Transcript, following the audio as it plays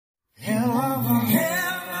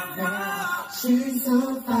She's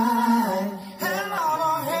so fine. Hell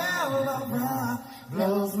on hell of a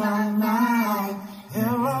blows my mind.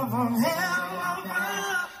 Hell of a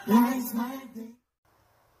lights my day.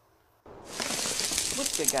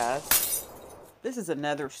 What's good, guys? This is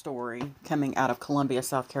another story coming out of Columbia,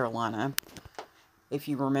 South Carolina. If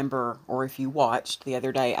you remember, or if you watched the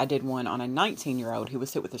other day, I did one on a 19-year-old who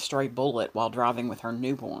was hit with a stray bullet while driving with her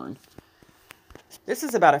newborn. This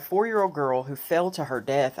is about a 4-year-old girl who fell to her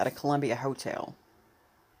death at a Columbia hotel.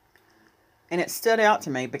 And it stood out to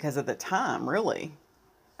me because of the time, really.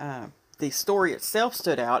 The story itself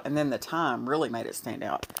stood out, and then the time really made it stand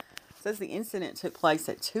out. It says the incident took place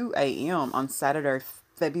at 2 a.m. on Saturday,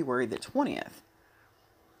 February the 20th.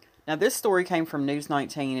 Now, this story came from News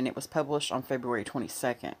 19, and it was published on February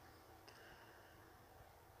 22nd. It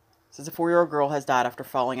says a 4-year-old girl has died after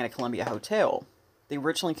falling at a Columbia hotel. The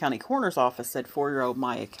Richland County Coroner's Office said 4-year-old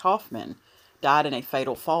Maya Kaufman died in a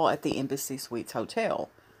fatal fall at the Embassy Suites Hotel,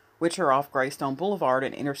 which are off Greystone Boulevard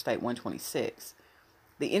and Interstate 126.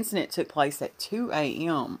 The incident took place at 2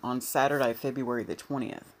 a.m. on Saturday, February the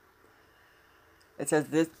 20th. It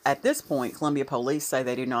says at this point, Columbia police say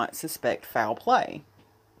they do not suspect foul play.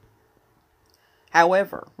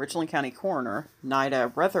 However, Richland County Coroner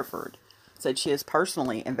Nida Rutherford said she is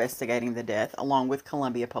personally investigating the death along with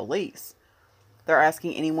Columbia police. They're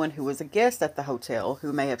asking anyone who was a guest at the hotel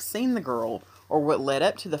who may have seen the girl or what led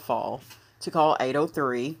up to the fall to call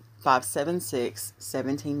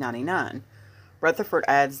 803-576-1799. Rutherford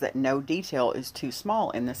adds that no detail is too small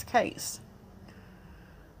in this case.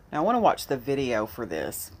 Now, I want to watch the video for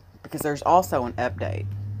this because there's also an update.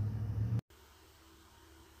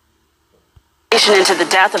 Into the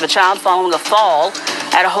death of a child following a fall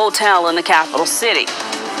at a hotel in the capital city.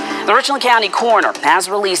 The Richland County Coroner has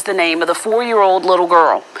released the name of the 4-year-old little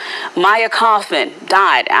girl. Maya Kaufman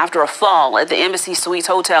died after a fall at the Embassy Suites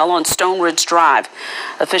Hotel on Stone Ridge Drive.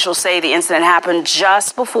 Officials say the incident happened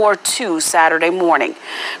just before 2 Saturday morning.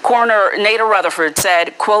 Coroner Nida Rutherford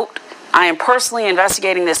said, quote, "I am personally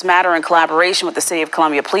investigating this matter in collaboration with the City of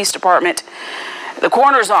Columbia Police Department. The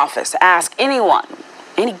coroner's office asked any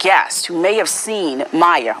guest who may have seen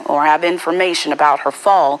Maya or have information about her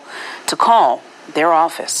fall to call their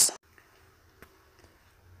office."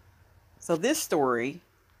 So this story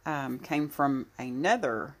came from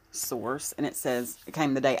another source, and it says, it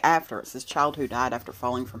came the day after. It says, child who died after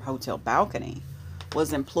falling from hotel balcony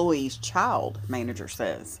was employee's child, manager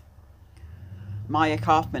says. Maya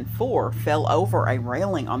Kaufman, 4, fell over a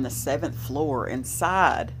railing on the 7th floor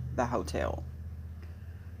inside the hotel.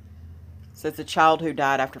 Says the child who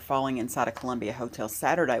died after falling inside a Columbia hotel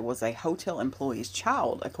Saturday was a hotel employee's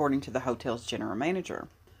child, according to the hotel's general manager.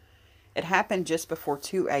 It happened just before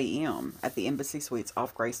 2 a.m. at the Embassy Suites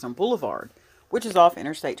off Greystone Boulevard, which is off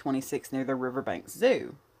Interstate 26 near the Riverbank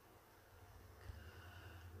Zoo.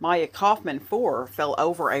 Maya Kaufman, 4, fell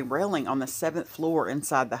over a railing on the 7th floor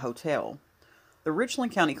inside the hotel. The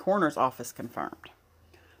Richland County Coroner's Office confirmed.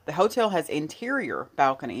 The hotel has interior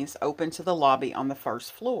balconies open to the lobby on the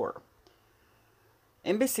 1st floor.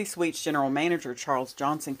 Embassy Suites General Manager Charles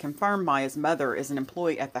Johnson confirmed Maya's mother is an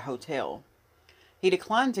employee at the hotel. He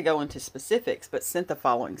declined to go into specifics, but sent the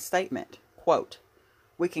following statement, quote,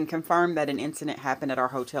 "We can confirm that an incident happened at our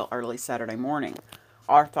hotel early Saturday morning.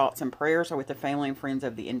 Our thoughts and prayers are with the family and friends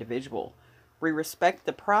of the individual. We respect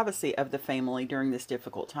the privacy of the family during this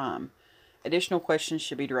difficult time. Additional questions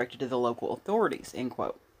should be directed to the local authorities," end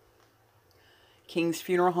quote. King's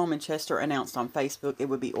Funeral Home in Chester announced on Facebook it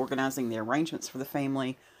would be organizing the arrangements for the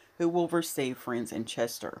family who will receive friends in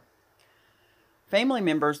Chester. Family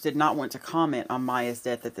members did not want to comment on Maya's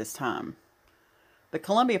death at this time. The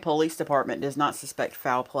Columbia Police Department does not suspect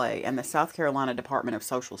foul play, and the South Carolina Department of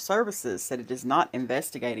Social Services said it is not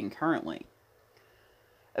investigating currently.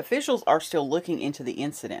 Officials are still looking into the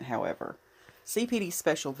incident, however. CPD's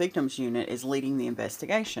Special Victims Unit is leading the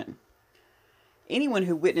investigation. Anyone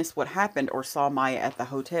who witnessed what happened or saw Maya at the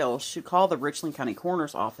hotel should call the Richland County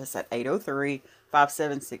Coroner's Office at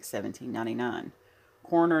 803-576-1799.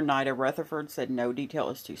 Coroner Nida Rutherford said no detail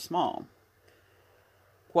is too small.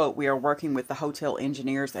 Quote, "We are working with the hotel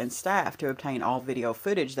engineers and staff to obtain all video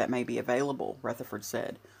footage that may be available," Rutherford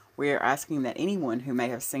said. "We are asking that anyone who may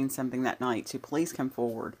have seen something that night to please come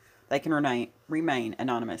forward. They can remain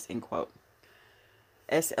anonymous," end quote.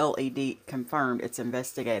 SLED confirmed it's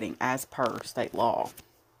investigating as per state law.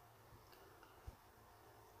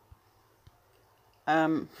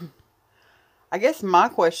 I guess my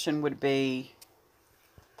question would be,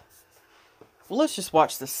 well, let's just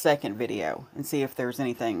watch the second video and see if there's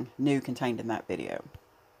anything new contained in that video.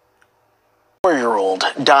 4-year-old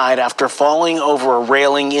 4-year-old died after falling over a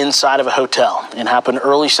railing inside of a hotel. It happened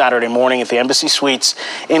early Saturday morning at the Embassy Suites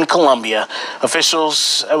in Colombia.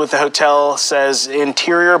 Officials with the hotel says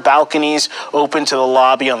interior balconies open to the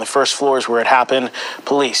lobby on the first floors where it happened.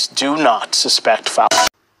 Police do not suspect foul.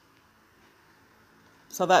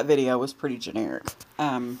 So that video was pretty generic.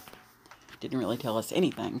 Didn't really tell us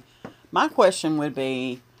anything. My question would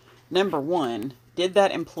be, number one, did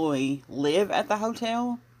that employee live at the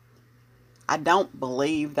hotel? I don't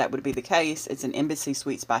believe that would be the case. It's an Embassy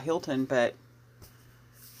Suites by Hilton, but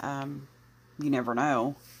you never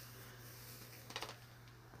know.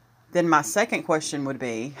 Then my second question would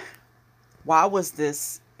be, why was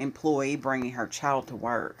this employee bringing her child to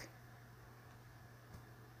work?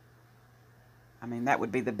 I mean, that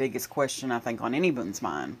would be the biggest question, I think, on anyone's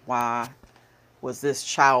mind. Why was this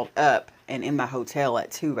child up and in the hotel at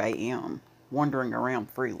 2 a.m., wandering around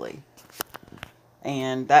freely?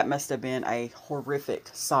 And that must have been a horrific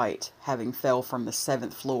sight, having fell from the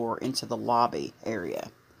 7th floor into the lobby area.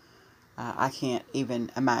 I can't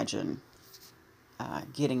even imagine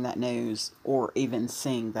getting that news or even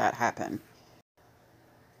seeing that happen.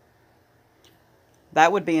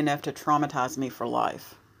 That would be enough to traumatize me for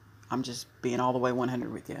life. I'm just being all the way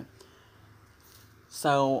 100 with you.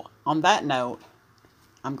 So, on that note,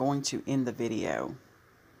 I'm going to end the video.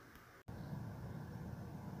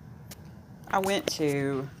 I went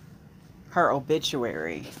to her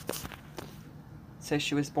obituary. So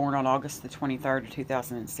she was born on August the 23rd of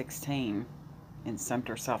 2016 in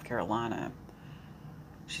Sumter, South Carolina.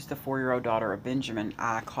 She's the 4-year-old daughter of Benjamin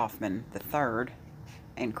I. Kaufman III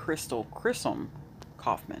and Crystal Chisholm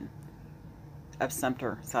Kaufman of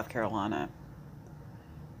Sumter, South Carolina.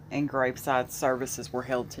 And graveside services were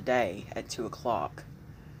held today at 2 o'clock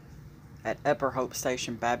at Upper Hope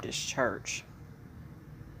Station Baptist Church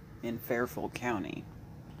in Fairfield County.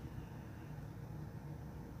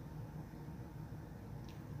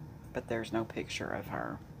 But there's no picture of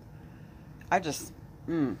her. I just,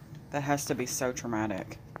 that has to be so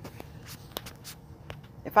traumatic.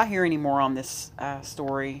 If I hear any more on this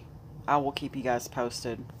story, I will keep you guys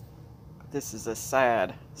posted. This is a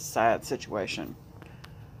sad, sad situation.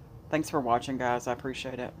 Thanks for watching, guys. I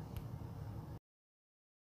appreciate it.